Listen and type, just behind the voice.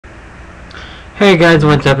Hey guys,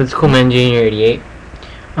 what's up? It's Coolman Jr. 88.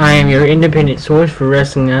 I am your independent source for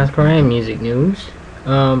wrestling, NASCAR, and music news.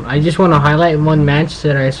 I just want to highlight one match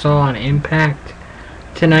that I saw on Impact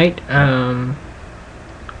tonight.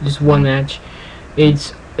 Just one match.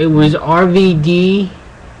 It was RVD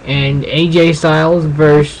and AJ Styles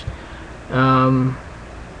versus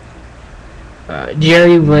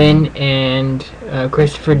Jerry Lynn and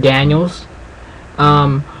Christopher Daniels.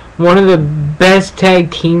 One of the best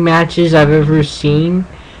tag team matches I've ever seen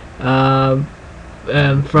from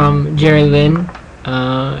Jerry Lynn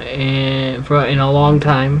in a long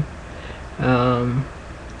time.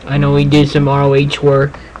 I know he did some ROH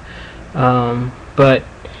work, but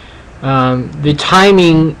the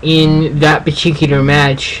timing in that particular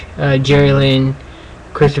match, Jerry Lynn,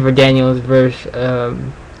 Christopher Daniels versus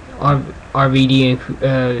RVD and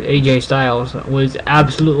AJ Styles, was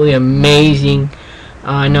absolutely amazing.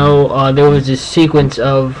 I know there was a sequence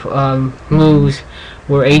of moves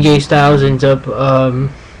where AJ Styles ends up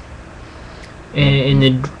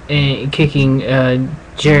kicking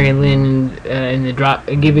Jerry Lynn in the drop,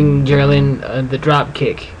 giving Jerry Lynn the drop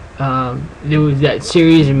kick. There was that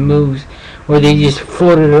series of moves where they just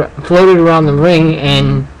floated around the ring,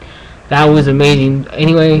 and that was amazing.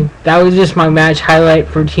 Anyway, that was just my match highlight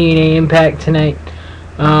for TNA Impact tonight.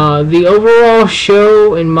 The overall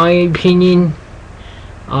show, in my opinion,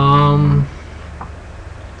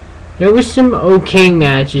 there was some okay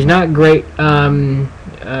matches, not great. Matt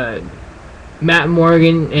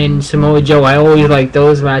Morgan and Samoa Joe, I always like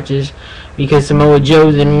those matches because Samoa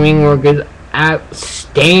Joe's in-ring work is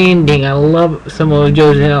outstanding. I love Samoa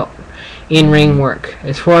Joe's in-ring work.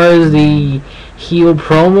 As far as the heel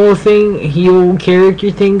promo thing, heel character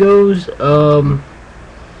thing goes,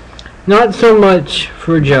 not so much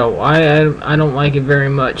for Joe. I don't like it very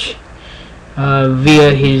much.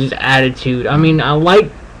 Via his attitude. I mean, I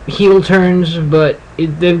like heel turns, but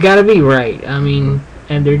they've got to be right. I mean,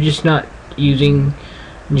 and they're just not using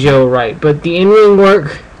Joe right. But the in-ring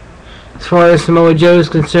work, as far as Samoa Joe is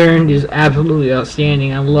concerned, is absolutely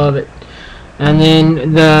outstanding. I love it. And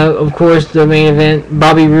then, of course, the main event,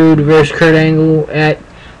 Bobby Roode versus Kurt Angle at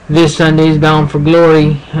this Sunday's Bound for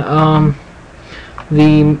Glory.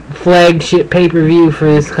 The flagship pay-per-view for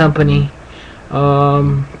this company.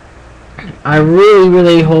 I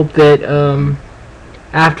really hope that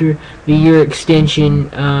after the year extension,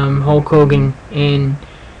 Hulk Hogan and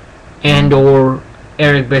or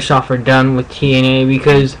Eric Bischoff are done with TNA,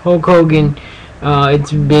 because Hulk Hogan,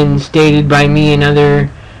 it's been stated by me and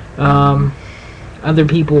other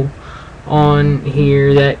people on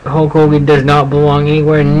here that Hulk Hogan does not belong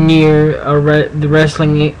anywhere near the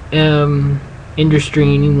wrestling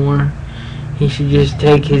industry anymore. He should just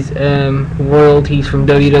take his royalties from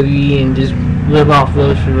WWE and just live off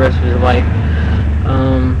those for the rest of his life.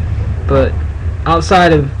 But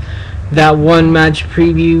outside of that one match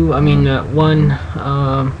preview,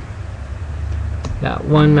 that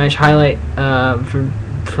one match highlight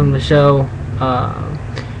from the show,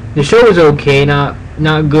 the show was okay, not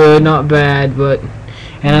good, not bad,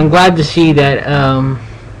 and I'm glad to see that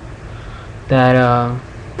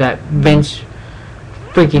that Vince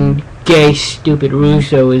freaking gay stupid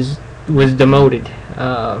Russo was demoted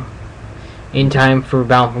in time for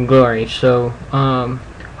Bound for Glory. So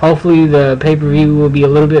hopefully the pay-per-view will be a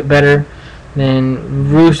little bit better than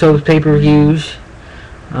Russo's pay-per-views.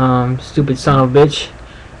 Stupid son of a bitch.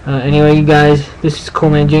 Anyway, you guys, this is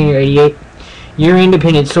Coleman Jr. 88, your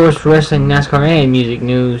independent source for wrestling, NASCAR, and music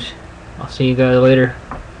news. I'll see you guys later.